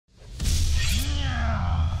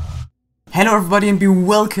Hello everybody and be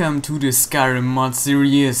welcome to the Skyrim mod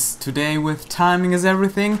series. Today with Timing is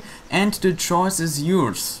Everything and the choice is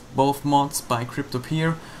yours. Both mods by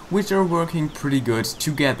kryptopyr, which are working pretty good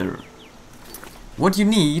together. What you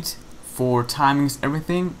need for Timing is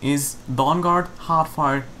Everything is Dawnguard,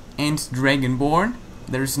 Heartfire and Dragonborn.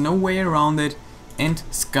 There's no way around it, and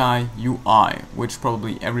Sky UI, which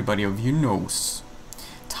probably everybody of you knows.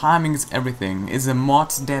 Timing is Everything is a mod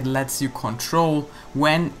that lets you control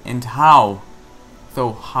when and how,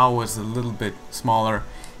 though how is a little bit smaller,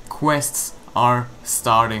 quests are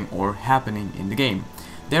starting or happening in the game.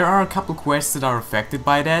 There are a couple quests that are affected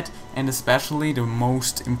by that, and especially the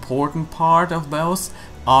most important part of those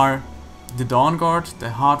are the Dawnguard, the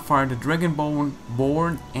Heartfire, the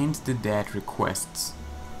Dragonborn and the Dead requests.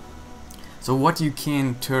 So what you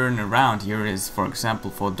can turn around here is, for example,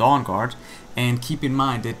 for Dawnguard, and keep in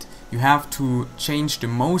mind that you have to change the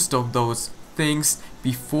most of those things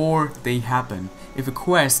before they happen. If a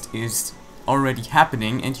quest is already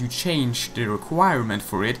happening and you change the requirement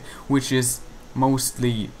for it, which is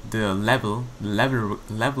mostly the level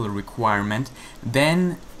requirement,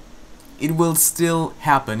 then it will still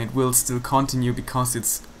happen, it will still continue because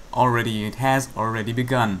it has already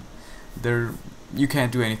begun. You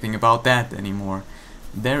can't do anything about that anymore.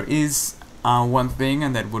 There is one thing,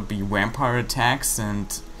 and that would be vampire attacks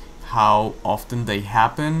and how often they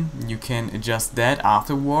happen. You can adjust that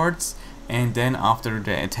afterwards, and then after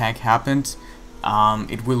the attack happened,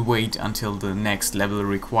 it will wait until the next level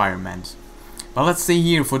requirement. But let's see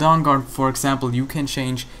here, for Dawnguard, for example, you can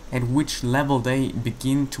change at which level they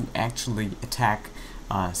begin to actually attack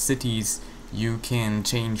cities. You can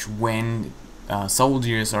change when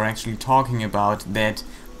soldiers are actually talking about that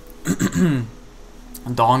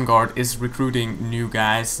Dawnguard is recruiting new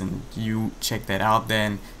guys, and you check that out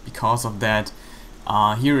then. Because of that,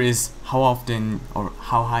 here is how often or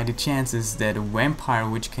how high the chances that a vampire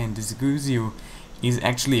which can disguise you is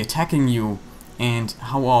actually attacking you, and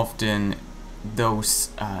how often those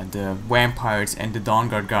the vampires and the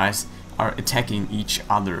Dawnguard guys are attacking each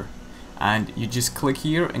other. And you just click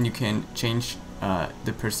here and you can change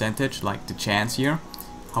the percentage, like the chance here,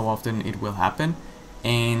 how often it will happen,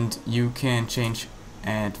 and you can change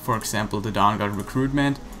at, for example, the Dawnguard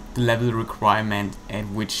recruitment, the level requirement at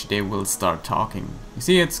which they will start talking. You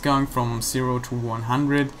see, it's going from 0 to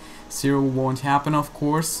 100. 0 won't happen, of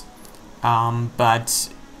course, but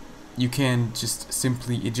you can just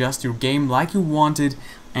simply adjust your game like you want it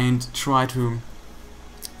and try to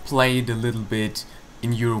play it a little bit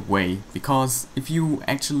in your way. Because if you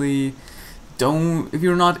actually if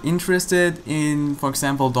you're not interested in, for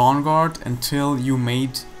example, Dawnguard until you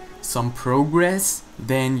made some progress,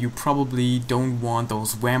 then you probably don't want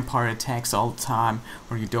those vampire attacks all the time,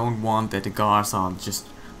 or you don't want that the guards are just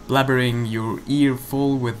blabbering your ear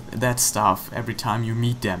full with that stuff every time you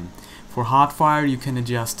meet them. For Heartfire, you can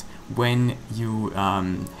adjust when you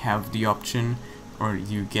have the option, or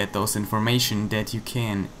you get those information that you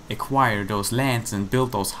can acquire those lands and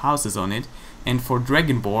build those houses on it. And for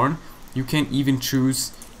Dragonborn, you can even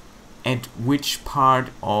choose at which part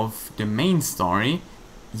of the main story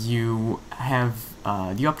you have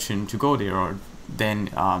the option to go there, or then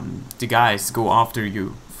the guys go after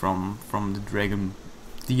you from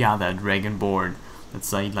the other Dragonborn. Let's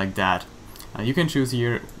say it like that. You can choose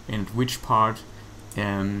here in which part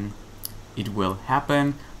it will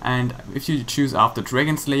happen, and if you choose after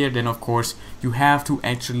Dragon Slayer, then of course you have to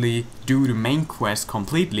actually do the main quest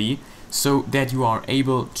completely, so that you are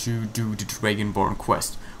able to do the Dragonborn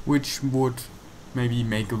quest, which would maybe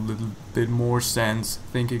make a little bit more sense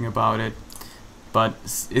thinking about it, but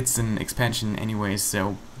it's an expansion anyway,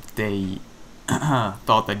 so they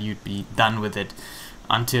thought that you'd be done with it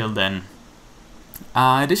until then.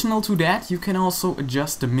 Additional to that, you can also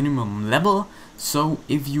adjust the minimum level. So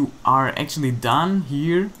if you are actually done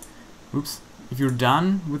here, if you're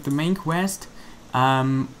done with the main quest,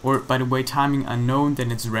 or by the way, timing unknown,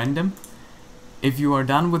 then it's random. If you are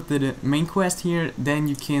done with the main quest here, then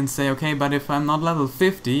you can say, okay, but if I'm not level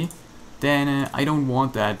 50, then I don't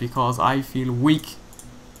want that because I feel weak.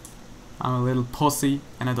 I'm a little pussy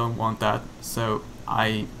and I don't want that, so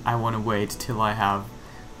I want to wait till I have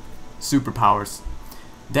superpowers.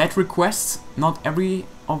 That requests, not every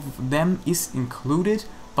of them is included,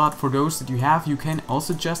 but for those that you have, you can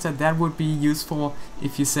also adjust that. That would be useful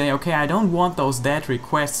if you say, okay, I don't want those dead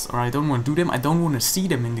requests, or I don't want to do them, I don't want to see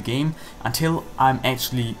them in the game until I'm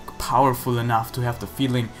actually powerful enough to have the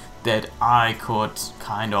feeling that I could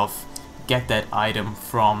kind of get that item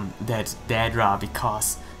from that Daedra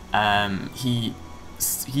because he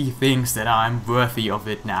thinks that I'm worthy of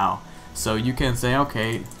it now. So you can say,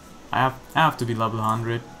 okay, I have to be level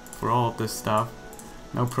 100 for all of this stuff.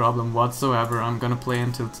 No problem whatsoever. I'm gonna play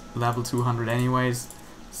until level 200 anyways,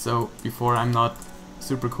 so before I'm not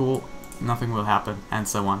super cool, nothing will happen, and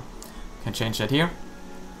so on. Can change that here.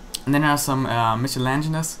 And then there are some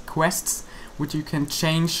miscellaneous quests which you can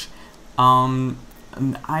change. And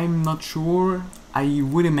I'm not sure. I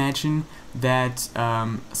would imagine that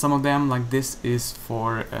some of them, like this, is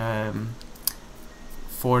for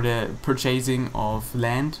the purchasing of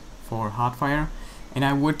land for Hardfire, and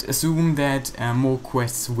I would assume that more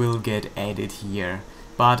quests will get added here.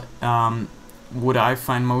 But what I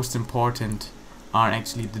find most important are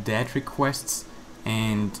actually the Dead requests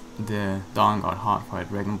and the Dawn Guard Hardfire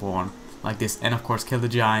Dragonborn, like this, and of course Kill the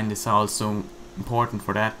Giant is also important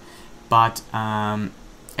for that. But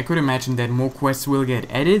I could imagine that more quests will get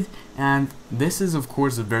added, and this is of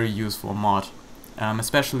course a very useful mod,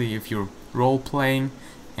 especially if you're role-playing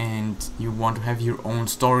and you want to have your own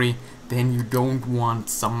story. Then you don't want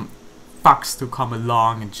some fucks to come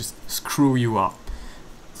along and just screw you up.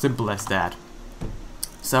 Simple as that.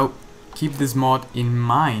 So keep this mod in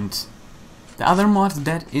mind. The other mod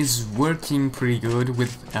that is working pretty good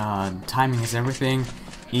with timing is everything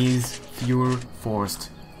is fewer forced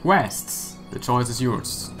quests. The choice is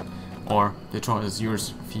yours. Or the choice is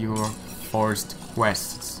yours, fewer forced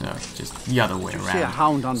quests. Just the other way around. See a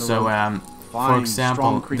hound on the road. For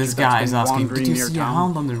example, this guy is asking, did you see a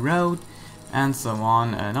hound on the road? And so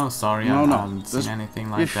on. No, sorry, I haven't seen anything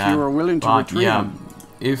like that. If you are willing to retrieve him,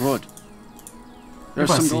 if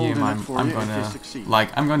I see him,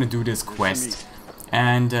 I'm gonna do this quest.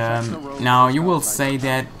 And now you will say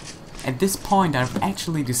that at this point I've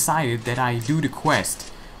actually decided that I do the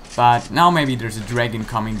quest. But now maybe there's a dragon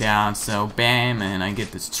coming down, so bam, and I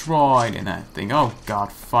get destroyed, and I think, oh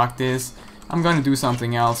god, fuck this. I'm gonna do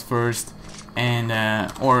something else first. And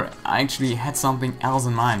or I actually had something else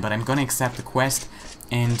in mind, but I'm gonna accept the quest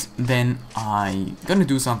and then I'm gonna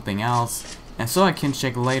do something else, and so I can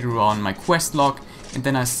check later on my quest log, and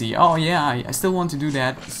then I see, oh yeah, I still want to do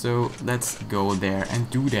that, so let's go there and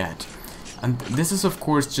do that. And this is of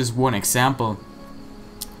course just one example,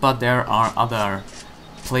 but there are other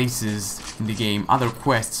places in the game, other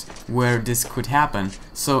quests where this could happen.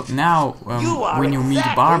 So now when you meet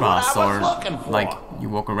Barbas, or like you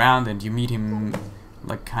walk around and you meet him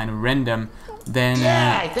like kind of random, then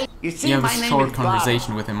you have a short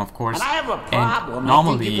conversation with him, of course, and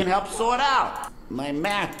normally you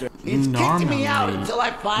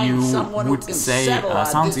would say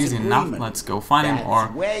sounds easy enough, let's go find him,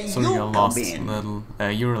 or so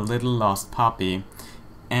you're a little lost puppy.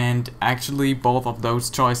 And actually both of those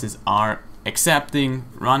choices are accepting,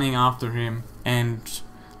 running after him, and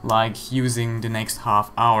like using the next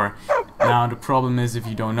half hour. Now the problem is, if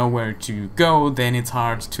you don't know where to go, then it's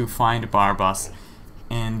hard to find a Barbas,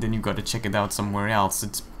 and then you gotta check it out somewhere else.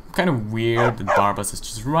 It's kind of weird that Barbas is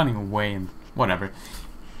just running away and whatever.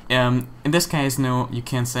 In this case, no, you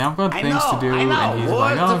can't say, I've got things to do, and he's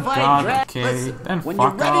like, oh god, okay, then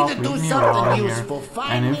fuck off, leave me alone here.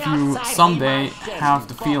 And if you someday have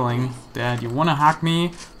the feeling that you wanna hack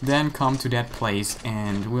me, then come to that place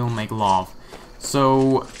and we'll make love.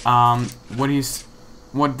 So,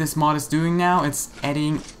 what this mod is doing now, it's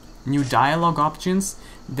adding new dialogue options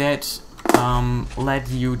that let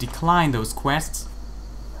you decline those quests,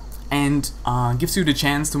 and gives you the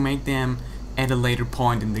chance to make them at a later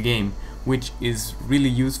point in the game, which is really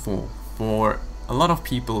useful for a lot of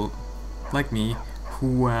people like me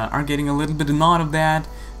who are getting a little bit annoyed of that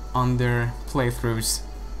on their playthroughs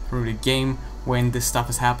through the game when this stuff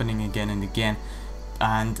is happening again and again.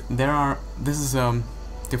 And this is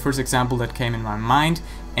the first example that came in my mind,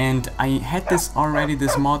 and I had this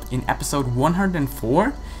mod in episode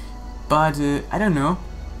 104, but I don't know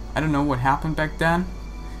what happened back then.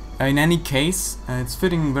 In any case, it's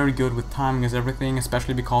fitting very good with timing as everything,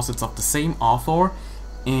 especially because it's of the same author,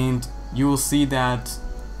 and you will see that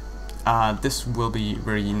this will be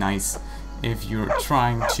very nice if you're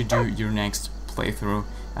trying to do your next playthrough,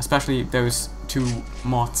 especially if those two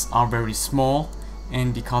mods are very small,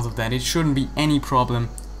 and because of that it shouldn't be any problem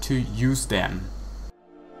to use them.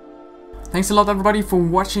 Thanks a lot everybody for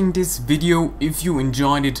watching this video. If you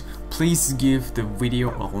enjoyed it, please give the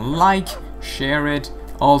video a like, share it.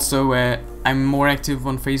 Also, I'm more active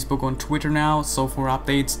on Facebook, on Twitter now, so for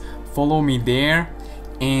updates, follow me there.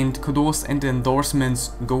 And kudos and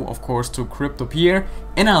endorsements go of course to kryptopyr,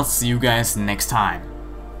 and I'll see you guys next time.